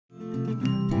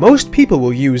Most people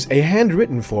will use a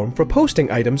handwritten form for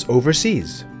posting items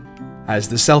overseas. As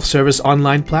the self-service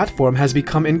online platform has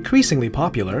become increasingly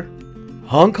popular,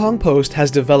 Hongkong Post has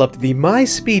developed the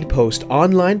Speedpost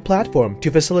online platform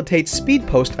to facilitate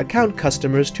Speedpost account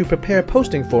customers to prepare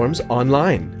posting forms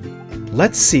online.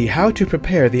 Let's see how to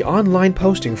prepare the online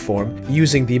posting form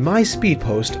using the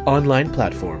Speedpost online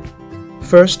platform.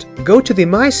 First, go to the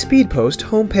Speedpost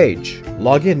homepage.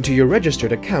 Log in to your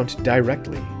registered account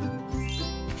directly.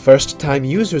 First-time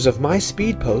users of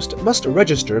Speedpost must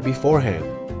register beforehand.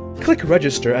 Click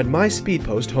Register at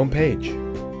Speedpost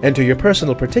homepage. Enter your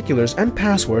personal particulars and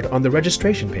password on the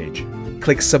registration page.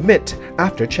 Click Submit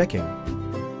after checking.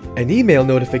 An email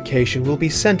notification will be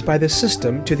sent by the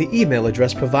system to the email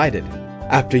address provided.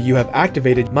 After you have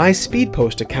activated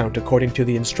Speedpost account according to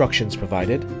the instructions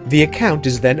provided, the account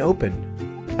is then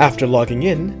open. After logging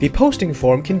in, the posting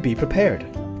form can be prepared.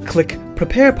 Click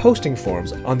Prepare Posting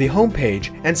Forms on the home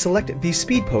page and select the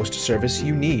Speedpost service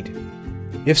you need.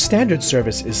 If Standard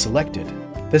Service is selected,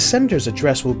 the sender's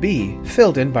address will be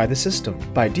filled in by the system.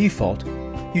 By default,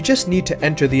 you just need to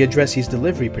enter the addressee's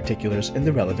delivery particulars in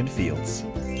the relevant fields.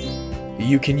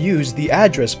 You can use the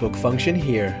Address Book function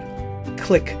here.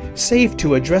 Click Save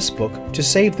to Address Book to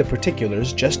save the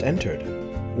particulars just entered.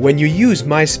 When you use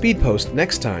Speedpost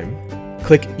next time,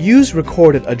 click Use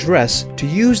Recorded Address to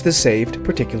use the saved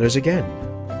particulars again.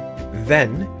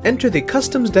 Then, enter the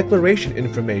customs declaration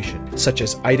information such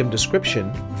as item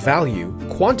description, value,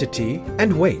 quantity,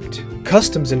 and weight.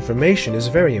 Customs information is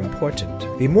very important.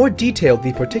 The more detailed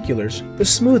the particulars, the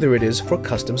smoother it is for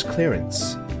customs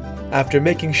clearance. After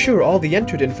making sure all the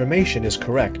entered information is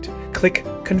correct, click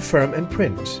Confirm and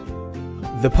Print.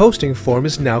 The posting form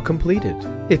is now completed.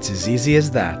 It's as easy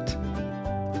as that.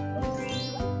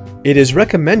 It is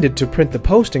recommended to print the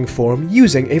posting form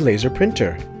using a laser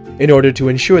printer, in order to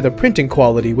ensure the printing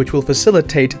quality which will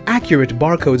facilitate accurate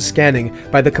barcode scanning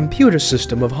by the computer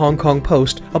system of Hongkong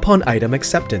Post upon item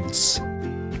acceptance.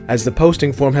 As the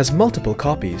posting form has multiple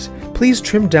copies, please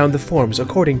trim down the forms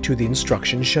according to the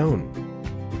instructions shown.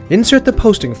 Insert the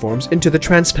posting forms into the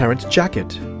transparent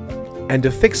jacket and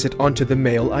affix it onto the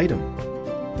mail item.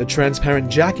 The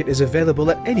transparent jacket is available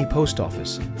at any post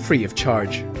office, free of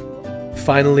charge.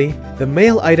 Finally, the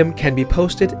mail item can be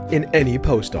posted in any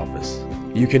post office.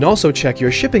 You can also check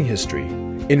your shipping history,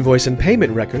 invoice and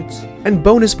payment records, and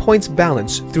bonus points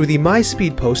balance through the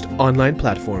Speedpost online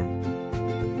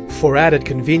platform. For added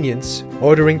convenience,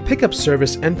 ordering pickup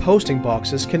service and posting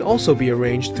boxes can also be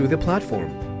arranged through the platform.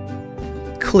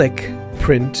 Click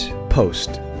Print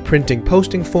Post. Printing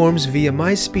posting forms via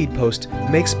Speedpost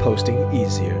makes posting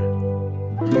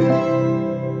easier.